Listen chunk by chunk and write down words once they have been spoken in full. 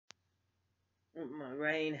my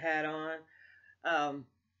rain hat on. Um,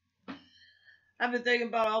 I've been thinking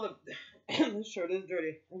about all the. This shirt is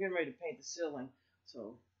dirty. I'm getting ready to paint the ceiling,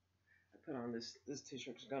 so I put on this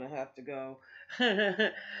t-shirt's gonna have to go.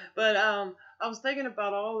 But I was thinking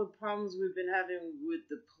about all the problems we've been having with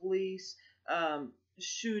the police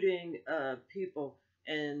shooting people,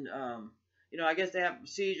 and I guess they have a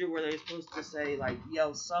procedure where they're supposed to say like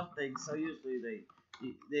yell something. So usually they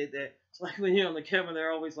it's like when you're on the camera,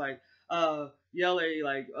 they're always like yelling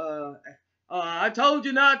like I told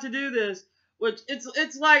you not to do this. Which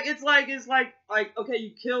it's like okay,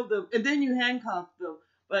 you killed them and then you handcuffed them.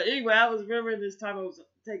 But anyway, I was remembering this time I was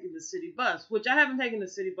taking the city bus, which I haven't taken the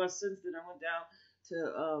city bus since then. I went down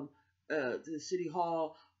to the city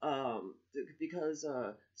hall because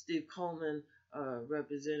Steve Coleman,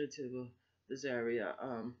 representative of this area,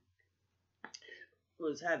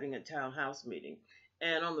 was having a townhouse meeting,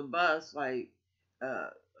 and on the bus, like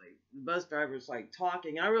the bus driver's like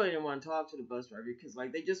talking. I really didn't want to talk to the bus driver because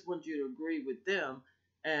like they just want you to agree with them,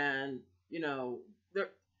 and you know their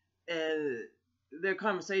and their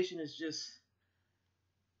conversation is just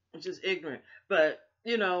it's just ignorant. But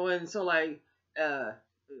and so like uh,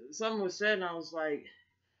 something was said, and I was like,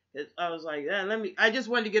 yeah, let me. I just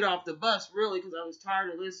wanted to get off the bus really because I was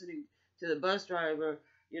tired of listening to the bus driver,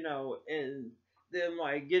 and them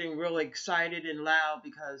like getting really excited and loud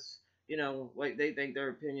because like they think their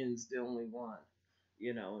opinion's the only one,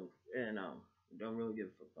 and don't really give a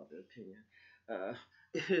fuck about their opinion.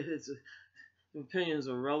 It's opinions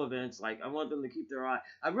are relevant. It's like I want them to keep their eye.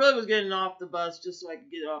 I really was getting off the bus just so I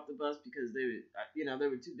could get off the bus because they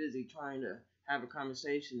were too busy trying to have a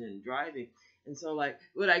conversation and driving. And so like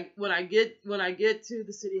when I get to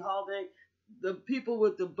the city hall thing, the people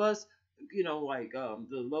with the bus, like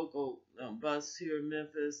the local bus here in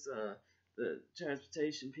Memphis, the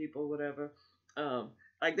transportation people, whatever,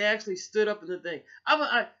 like they actually stood up in the thing.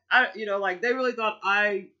 Like they really thought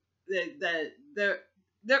that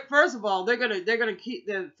they're first of all they're gonna keep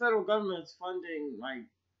the federal government's funding like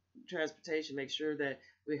transportation, make sure that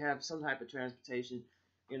we have some type of transportation,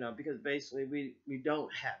 because basically we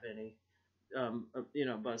don't have any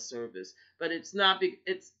bus service. But it's not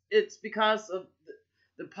it's because of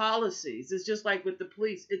the policies. It's just like with the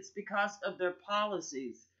police. It's because of their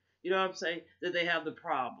policies. You know what I'm saying? That they have the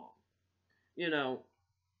problem. You know,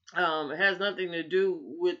 it has nothing to do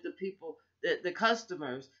with the people, the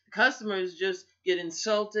customers. The customers just get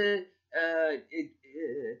insulted.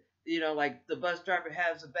 Like the bus driver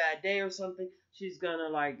has a bad day or something. She's gonna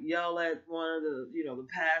like yell at one of the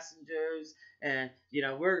passengers, and I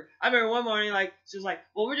remember one morning like she was like,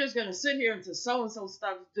 well, we're just gonna sit here until so and so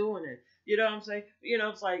stops doing it. You know what I'm saying?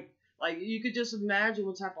 It's like you could just imagine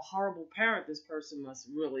what type of horrible parent this person must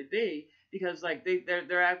really be, because like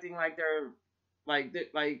they're acting like like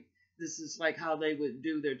this is like how they would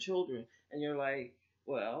do their children, and you're like,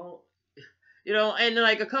 well, and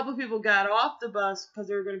like a couple of people got off the bus because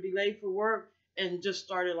they were going to be late for work and just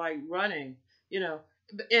started like running, you know,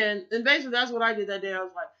 and basically that's what I did that day. I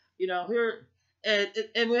was like, here,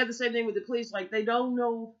 and we had the same thing with the police. Like they don't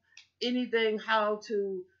know anything how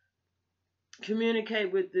to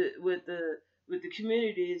communicate with the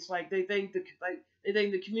community. It's like they think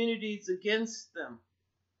the community's against them,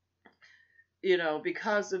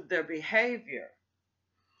 because of their behavior,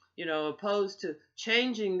 opposed to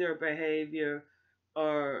changing their behavior,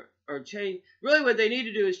 or change. Really, what they need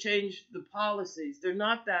to do is change the policies. They're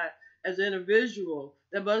not that as an individual.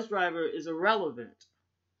 That bus driver is irrelevant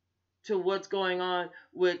to what's going on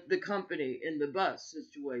with the company in the bus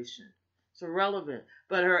situation. It's irrelevant,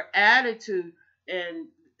 but her attitude and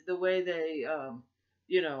the way they,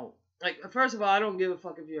 like first of all, I don't give a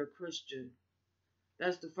fuck if you're a Christian.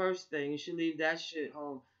 That's the first thing. You should leave that shit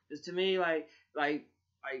home. Because to me, like,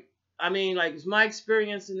 I mean, like, it's my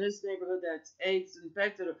experience in this neighborhood that's AIDS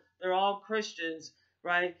infected. They're all Christians,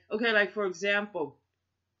 right? Okay, like, for example,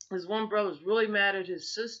 this one brother's really mad at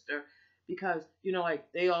his sister because,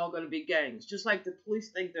 like, they all going to be gangs. Just like the police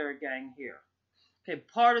think they're a gang here. Okay,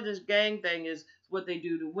 part of this gang thing is what they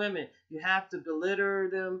do to women. You have to belittle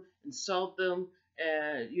them, insult them,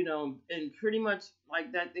 and and pretty much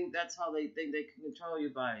like that. Think that's how they think they can control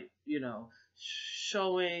you by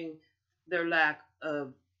showing their lack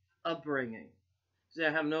of upbringing. They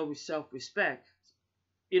have no self-respect.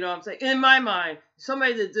 You know what I'm saying? In my mind,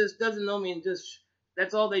 somebody that just doesn't know me and just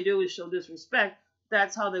that's all they do is show disrespect.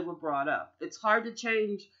 That's how they were brought up. It's hard to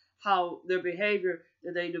change how their behavior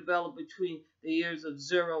that they develop between the years of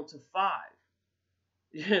 0 to 5.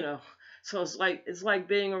 So it's like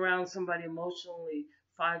being around somebody emotionally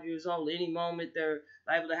 5 years old. Any moment they're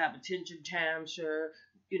liable to have attention tantrum,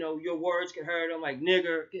 your words can hurt them, like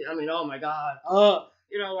nigger. I mean, oh my God,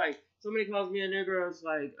 like somebody calls me a nigger, it's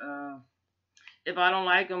like, if I don't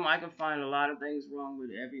like them, I can find a lot of things wrong with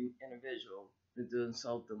every individual to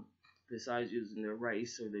insult them, besides using their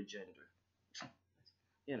race or their gender.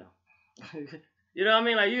 You know, you know what I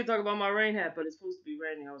mean? Like you can talk about my rain hat, but it's supposed to be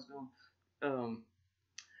raining. I was going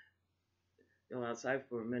go outside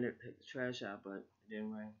for a minute, pick the trash out, but it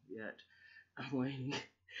didn't rain yet. I'm waiting.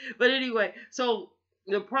 But anyway, so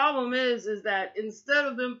the problem is that instead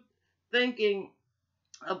of them thinking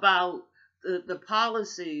about the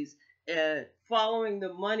policies and following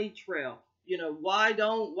the money trail, why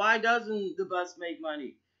doesn't the bus make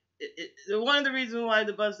money? One of the reasons why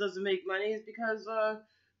the bus doesn't make money is because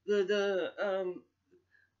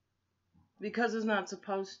because it's not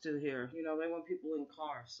supposed to here. They want people in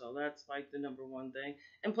cars, so that's like the number one thing.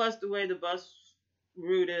 And plus, the way the bus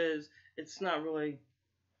route is, it's not really.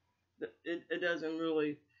 It doesn't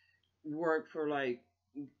really work for like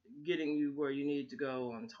getting you where you need to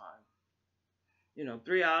go on time.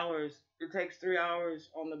 3 hours. It takes 3 hours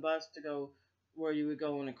on the bus to go where you would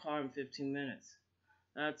go in a car in 15 minutes.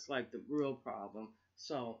 That's like the real problem.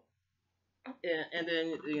 So, and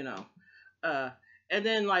then and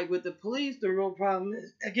then like with the police, the real problem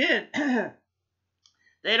is again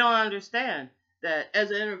they don't understand that as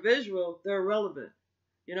an individual they're irrelevant.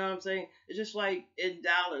 You know what I'm saying? It's just like in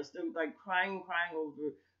Dallas, they're like crying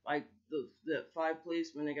over like the 5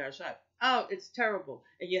 policemen that got shot. Oh, it's terrible.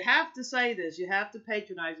 And you have to say this. You have to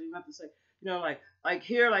patronize it. You have to say, like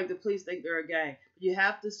here, like the police think they're a gang. You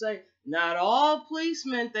have to say, not all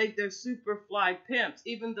policemen think they're super fly pimps.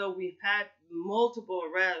 Even though we've had multiple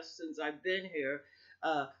arrests since I've been here,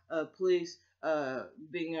 police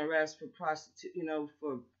being arrested for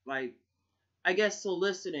for like, I guess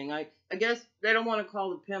soliciting. I guess they don't want to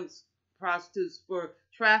call the pimps prostitutes for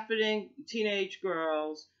trafficking teenage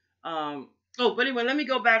girls. But anyway, let me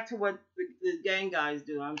go back to what the gang guys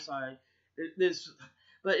do. I'm sorry.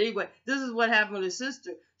 But anyway, this is what happened with his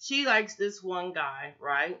sister. She likes this one guy,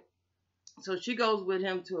 right? So she goes with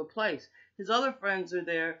him to a place. His other friends are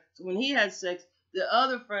there. So when he has sex, the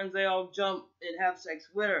other friends, they all jump and have sex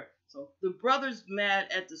with her. So the brother's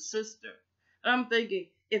mad at the sister. And I'm thinking,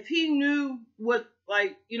 if he knew what,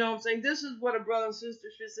 like, what I'm saying, this is what a brother and sister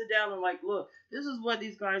should sit down and like, look, this is what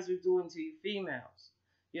these guys are doing to you females.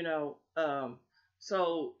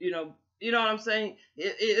 So, what I'm saying?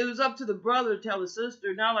 It was up to the brother to tell the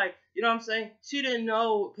sister. Not like, what I'm saying? She didn't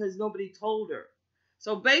know because nobody told her.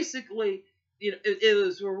 So basically, it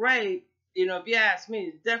was rape. If you ask me,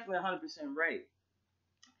 it's definitely 100% rape.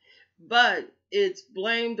 But it's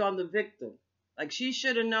blamed on the victim. Like, she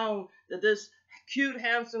should have known that this cute,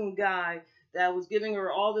 handsome guy that was giving her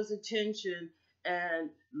all this attention and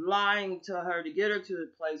lying to her to get her to the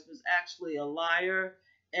place was actually a liar.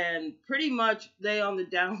 And pretty much they on the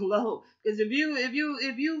down low. Because if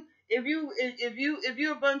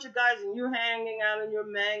you're a bunch of guys and you're hanging out in your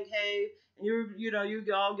man cave and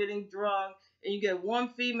you're all getting drunk and you get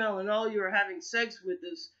one female and all you're having sex with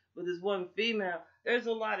this one female, there's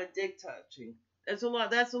a lot of dick touching. That's a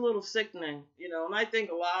little sickening, and I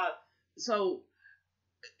think a lot. So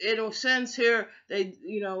in a sense here, they,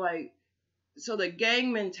 so the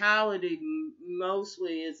gang mentality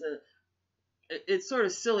mostly is it's sort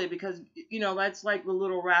of silly because, that's like the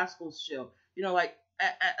Little Rascals show. Like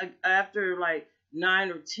after like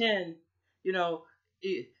 9 or 10, you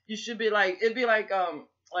should be like, it'd be like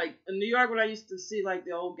in New York when I used to see like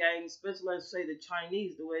the old gangs, especially let's say the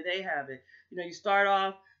Chinese, the way they have it. You start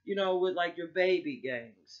off, with like your baby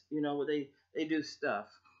gangs, where they do stuff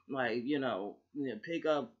like, pick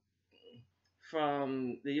up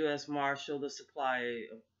from the U.S. Marshal the supply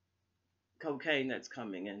of cocaine that's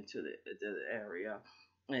coming into the area,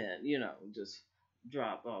 and just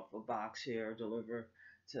drop off a box here, deliver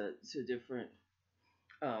to different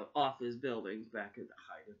office buildings back at the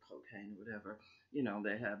height of cocaine or whatever.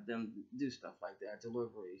 They have them do stuff like that,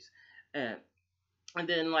 deliveries, and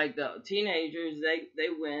then like the teenagers, they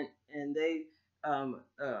went and they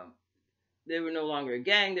were no longer a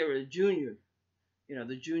gang, they were a junior,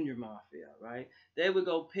 the junior mafia, right? They would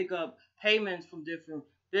go pick up payments from different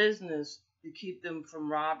business to keep them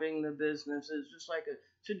from robbing the business. It's just like a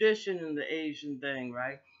tradition in the Asian thing,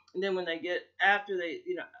 right? And then when they get, after they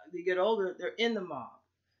get older, they're in the mob.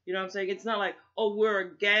 You know what I'm saying? It's not like, oh, we're a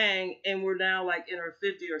gang and we're now like in our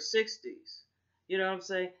 50s or 60s. You know what I'm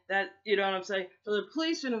saying? So the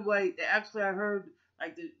police, in a way, they actually, I heard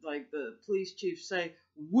like the police chief say,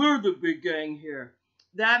 we're the big gang here.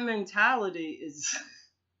 That mentality is,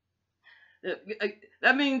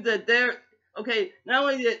 that means that Okay, not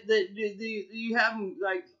only that you have them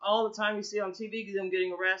like all the time you see on TV them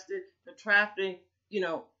getting arrested for trafficking, you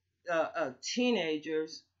know,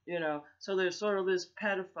 teenagers, you know, so there's sort of this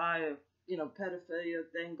pedophilia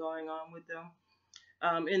thing going on with them.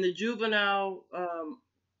 In the juvenile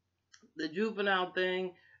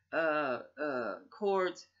thing,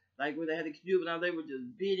 courts, like where they had the juvenile, they were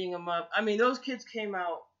just beating them up. I mean, those kids came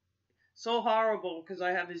out so horrible because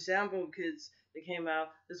I have example of kids that came out.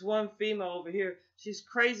 This one female over here, she's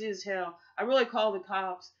crazy as hell. I really called the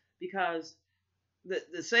cops because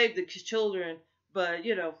the save the children, but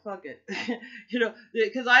you know, fuck it, you know,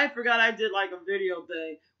 because I forgot I did like a video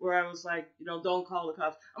thing where I was like, you know, don't call the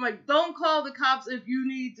cops. I'm like, don't call the cops if you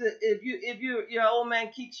need to, if your old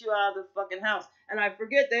man kicks you out of the fucking house. And I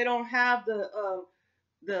forget they don't have the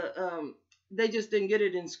they just didn't get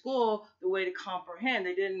it in school the way to comprehend.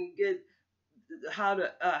 They didn't get how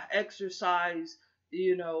to exercise,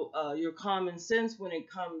 you know, your common sense when it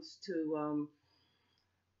comes to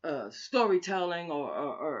storytelling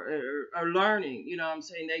or learning. You know what I'm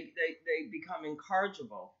saying? They become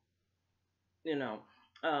incorrigible, you know,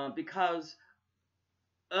 because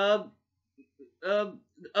of, of,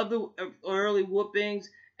 of the early whoopings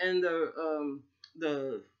and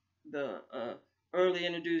the early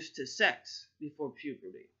introduced to sex before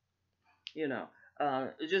puberty, you know.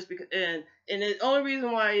 Just because, and the only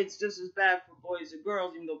reason why it's just as bad for boys and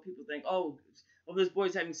girls, even though people think, oh, this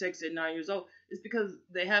boy's having sex at 9 years old, is because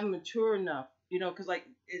they haven't matured enough, you know. Because like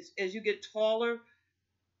as you get taller,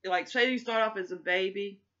 like say you start off as a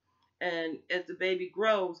baby, and as the baby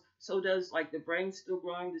grows, so does like the brain still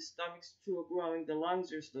growing, the stomach's still growing, the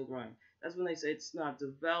lungs are still growing. That's when they say it's not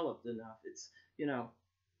developed enough. It's, you know,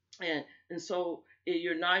 and so if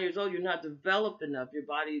you're 9 years old, you're not developed enough. Your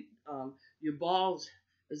body, your balls,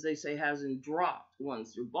 as they say, hasn't dropped.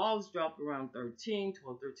 Once your balls drop around 13,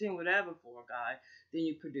 12, 13, whatever for a guy, then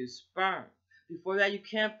you produce sperm. Before that, you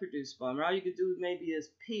can't produce sperm. All you could do maybe is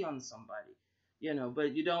pee on somebody, you know,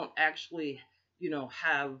 but you don't actually, you know,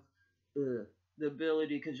 have the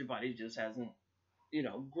ability because your body just hasn't, you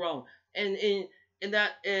know, grown. And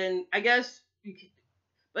I guess you can,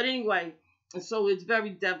 but anyway, so it's very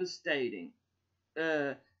devastating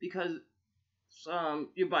because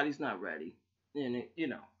your body's not ready, and it, you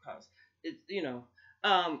know, cause it's, you know,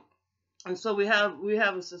 and so we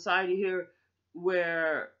have a society here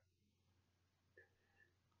where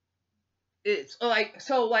it's like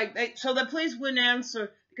so the police wouldn't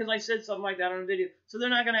answer because I said something like that on the video, so they're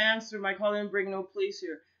not going to answer my call and bring no police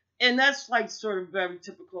here, and that's like sort of very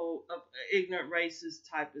typical of ignorant racist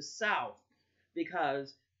type of South,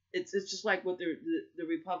 because it's just like what the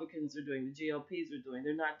Republicans are doing, the GOPs are doing.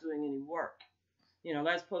 They're not doing any work. You know,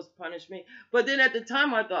 that's supposed to punish me. But then at the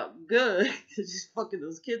time I thought, good, she's fucking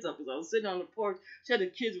those kids up. Because I was sitting on the porch. She had the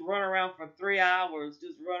kids run around for 3 hours,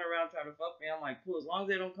 just run around trying to fuck me. I'm like, cool, as long as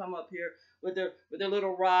they don't come up here with their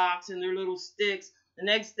little rocks and their little sticks. The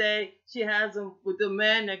next day, she has them with the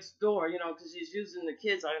man next door, you know, because she's using the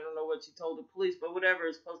kids. I don't know what she told the police, but whatever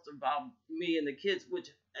is supposed to involve me and the kids, which,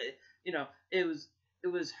 you know, it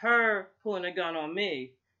was her pulling a gun on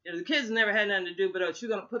me. You know, the kids never had nothing to do, but she's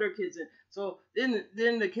gonna put her kids in. So then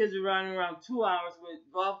the kids are running around 2 hours with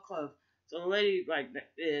golf clubs. So the lady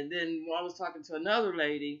and then I was talking to another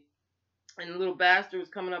lady, and the little bastard was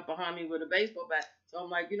coming up behind me with a baseball bat. So I'm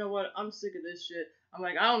like, you know what? I'm sick of this shit. I'm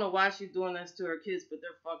like, I don't know why she's doing this to her kids, but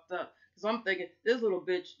they're fucked up. Because I'm thinking, this little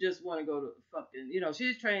bitch just want to go to fucking, you know,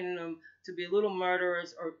 she's training them to be little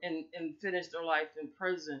murderers and finish their life in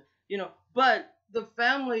prison, you know. But the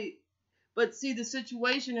family, but see, the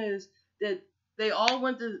situation is that they all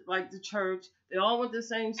went to like the church. They all went to the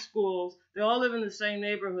same schools. They all live in the same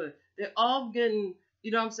neighborhood. They're all getting,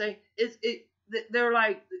 you know what I'm saying? They're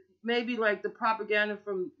like, maybe like the propaganda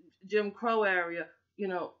from Jim Crow area, you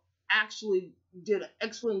know, actually did an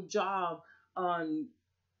excellent job on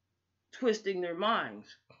twisting their minds,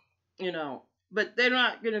 you know. But they're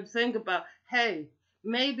not going to think about, hey,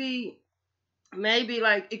 maybe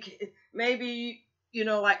maybe, you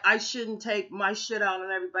know, like I shouldn't take my shit out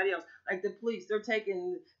on everybody else. Like the police, they're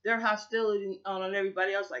taking their hostility on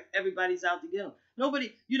everybody else. Like everybody's out to get them.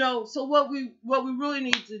 Nobody, you know. So what we really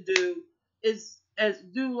need to do is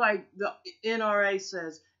do like the NRA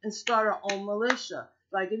says and start our own militia.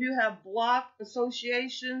 Like if you have block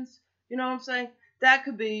associations, you know what I'm saying? That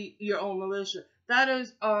could be your own militia. That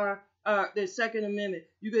is the Second Amendment.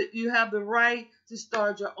 You have the right to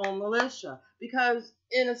start your own militia, because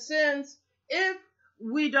in a sense, if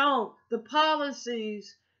we don't, the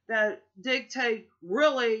policies that dictate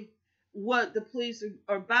really what the police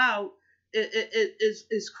are about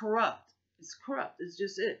is corrupt. It's corrupt. It's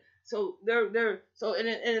just it. So they're so and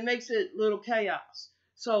it makes it little chaos.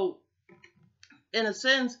 So in a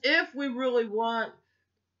sense, if we really want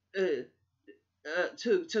uh,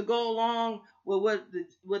 to go along with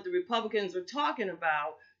what the Republicans are talking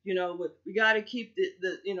about, we got to keep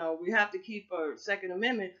we have to keep our Second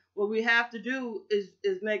Amendment. What we have to do is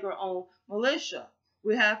make our own militia.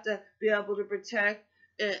 We have to be able to protect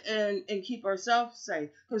and keep ourselves safe.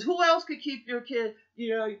 Because who else could keep your kid?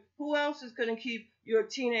 Who else is going to keep your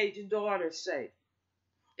teenage daughter safe?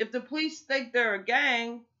 If the police think they're a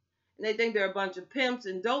gang and they think they're a bunch of pimps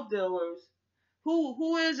and dope dealers,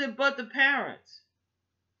 who is it but the parents?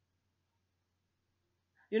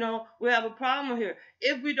 We have a problem here.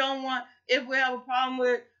 If we have a problem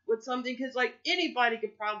with something, because like anybody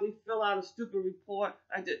could probably fill out a stupid report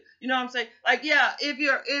like that. You know what I'm saying? Like, yeah, if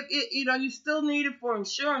you still need it for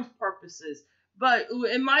insurance purposes, but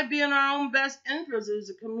it might be in our own best interest as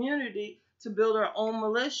a community to build our own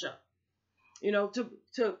militia.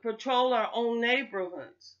 To patrol our own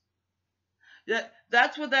neighborhoods.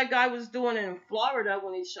 That's what that guy was doing in Florida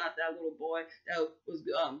when he shot that little boy that was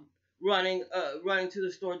running to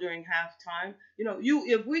the store during halftime.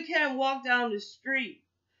 If we can't walk down the street,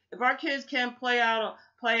 if our kids can't play out,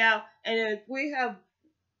 and if we have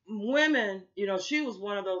women, she was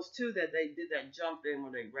one of those too that they did that jump in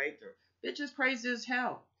where they raped her. Bitch is crazy as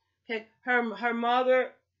hell. Okay, her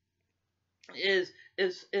mother is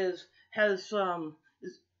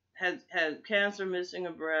has had cancer, missing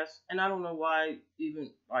a breast, and I don't know why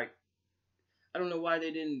I don't know why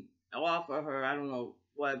they didn't offer her. I don't know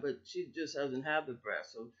why, but she just doesn't have the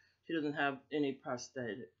breast, so she doesn't have any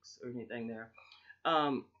prosthetics or anything there.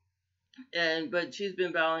 Um, but she's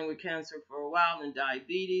been battling with cancer for a while and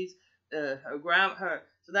diabetes. Her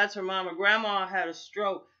so that's her mom. Her grandma had a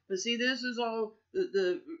stroke, but see, this is all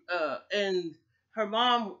and her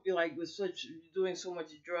mom was doing so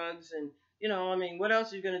much drugs, and I mean, what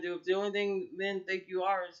else are you gonna do if the only thing men think you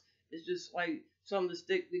are is just like something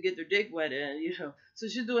to get their dick wet in, So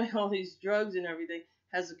she's doing all these drugs and everything.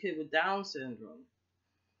 Has a kid with Down syndrome,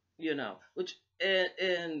 which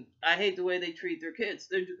and I hate the way they treat their kids.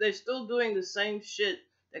 They're still doing the same shit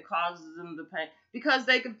that causes them the pain because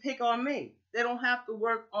they can pick on me. They don't have to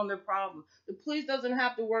work on their problem. The police doesn't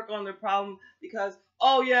have to work on their problem because,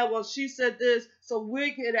 oh yeah, well she said this, so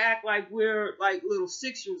we could act like we're like little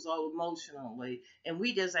 6 years old emotionally, and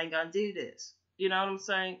we just ain't gonna do this. You know what I'm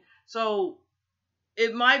saying? So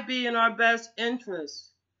it might be in our best interest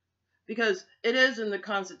because it is in the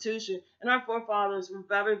Constitution, and our forefathers were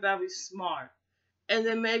very, very smart. And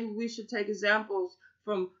then maybe we should take examples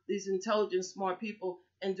from these intelligent, smart people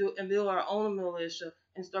and build our own militia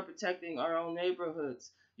and start protecting our own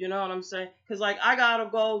neighborhoods. You know what I'm saying? Because like I gotta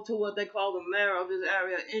go to what they call the mayor of this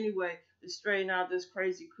area anyway to straighten out this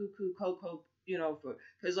crazy cuckoo cocoa.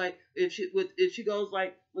 Because like if she goes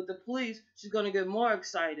like with the police, she's gonna get more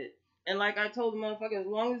excited. And like I told the motherfucker, as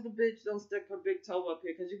long as the bitch don't stick her big toe up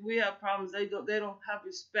here, because if we have problems, they don't have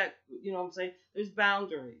respect. You know what I'm saying? There's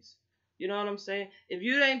boundaries. You know what I'm saying? If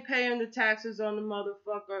you ain't paying the taxes on the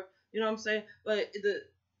motherfucker, you know what I'm saying? But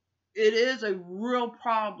it is a real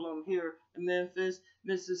problem here in Memphis,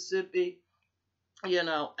 Mississippi. And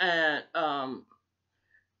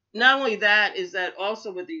not only that is that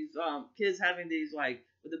also with these kids having these like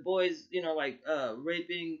with the boys,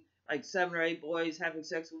 raping like 7 or 8 boys having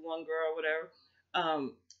sex with one girl or whatever.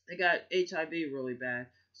 They got HIV really bad.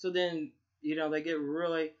 So then they get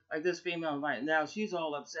really like this female right now. She's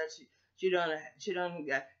all upset. She done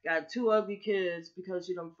got 2 ugly kids because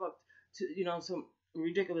she done fucked some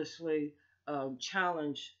ridiculously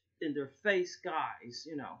challenged in their face guys.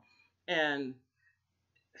 And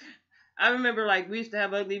I remember like we used to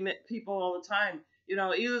have ugly people all the time.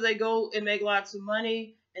 Either they go and make lots of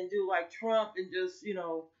money and do like Trump and just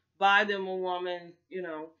buy them a woman,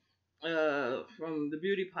 from the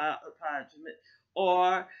beauty pageant,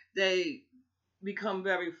 or they become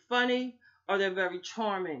very funny, or they're very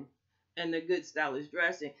charming, and they're good stylish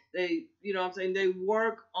dressing. They, what I'm saying, they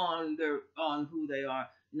work on who they are.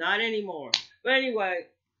 Not anymore. But anyway,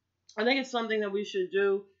 I think it's something that we should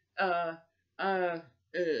do. I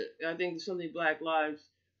think something Black Lives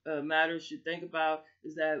Matter should think about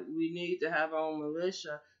is that we need to have our own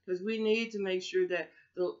militia because we need to make sure that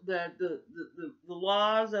the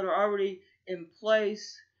laws that are already in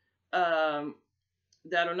place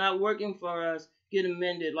that are not working for us get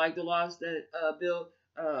amended, like the laws that Bill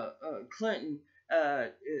Clinton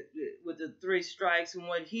with the 3 strikes and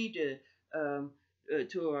what he did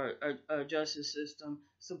to our justice system.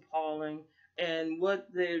 It's appalling, and what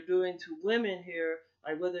they're doing to women here,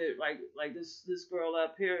 like whether like this girl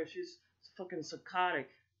up here, she's fucking psychotic.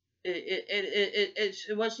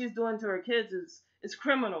 what she's doing to her kids is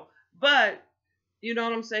criminal. But you know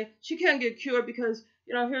what I'm saying? She can't get cured because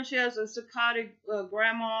here she has a psychotic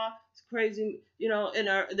grandma, it's crazy, and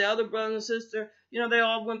the other brother and sister, they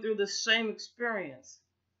all went through the same experience.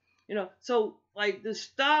 So like to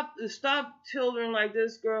stop children like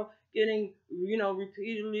this girl getting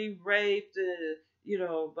repeatedly raped,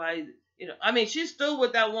 by I mean she's still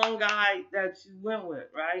with that one guy that she went with,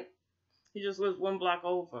 right? He just lives one block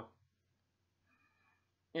over.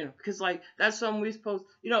 Because like that's something we supposed,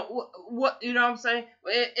 what you know what I'm saying?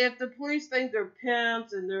 If the police think they're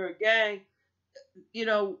pimps and they're a gang,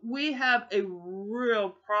 we have a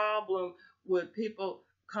real problem with people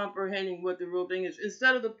comprehending what the real thing is.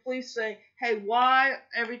 Instead of the police saying, hey, why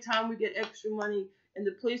every time we get extra money in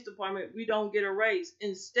the police department, we don't get a raise?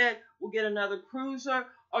 Instead, we'll get another cruiser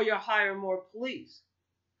or you'll hire more police.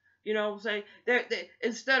 You know what I'm saying?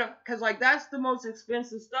 Instead of, because like that's the most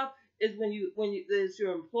expensive stuff is when it's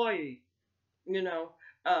your employee, you know,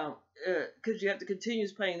 because you have to continue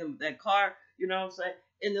paying them that car. You know what I'm saying?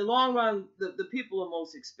 In the long run, the people are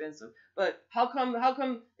most expensive. But how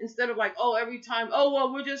come instead of like, oh, every time, oh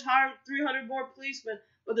well, we're just hired 300 more policemen,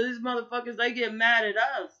 but these motherfuckers they get mad at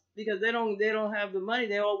us because they don't have the money.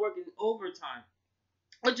 They're all working overtime,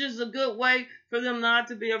 which is a good way for them not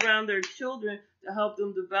to be around their children to help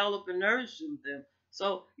them develop and nourish them.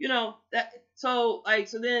 So that so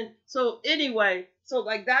anyway, so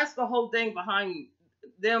like that's the whole thing behind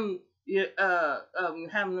them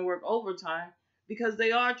having to work overtime because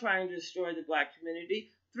they are trying to destroy the black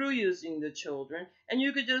community through using the children. And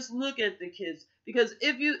you could just look at the kids because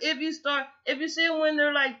if you see them when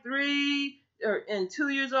they're like 3 and 2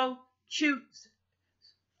 years old, cute,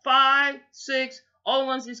 5, 6, all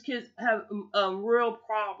once these kids have real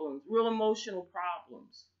problems, real emotional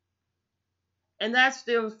problems, and that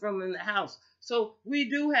stems from in the house. So we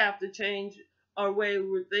do have to change our way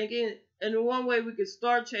we're thinking, and the one way we can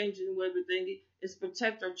start changing the way we're thinking is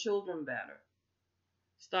protect our children better.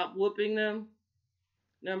 Stop whooping them.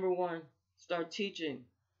 Number one, start teaching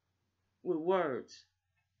with words,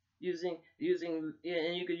 using,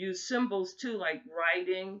 and you could use symbols too, like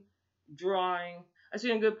writing, drawing. I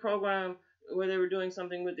seen a good program where they were doing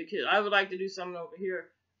something with the kids. I would like to do something over here,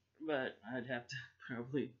 but I'd have to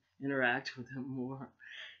probably interact with them more.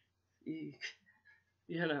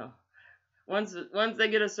 You know, once they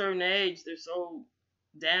get a certain age, they're so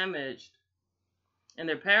damaged, and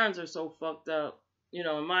their parents are so fucked up. In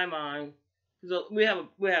my mind, so we have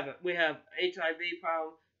HIV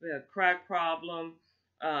problem, we have crack problem,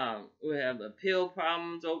 we have the pill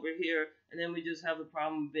problems over here, and then we just have the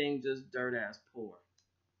problem of being just dirt ass poor.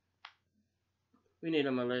 We need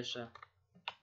a militia.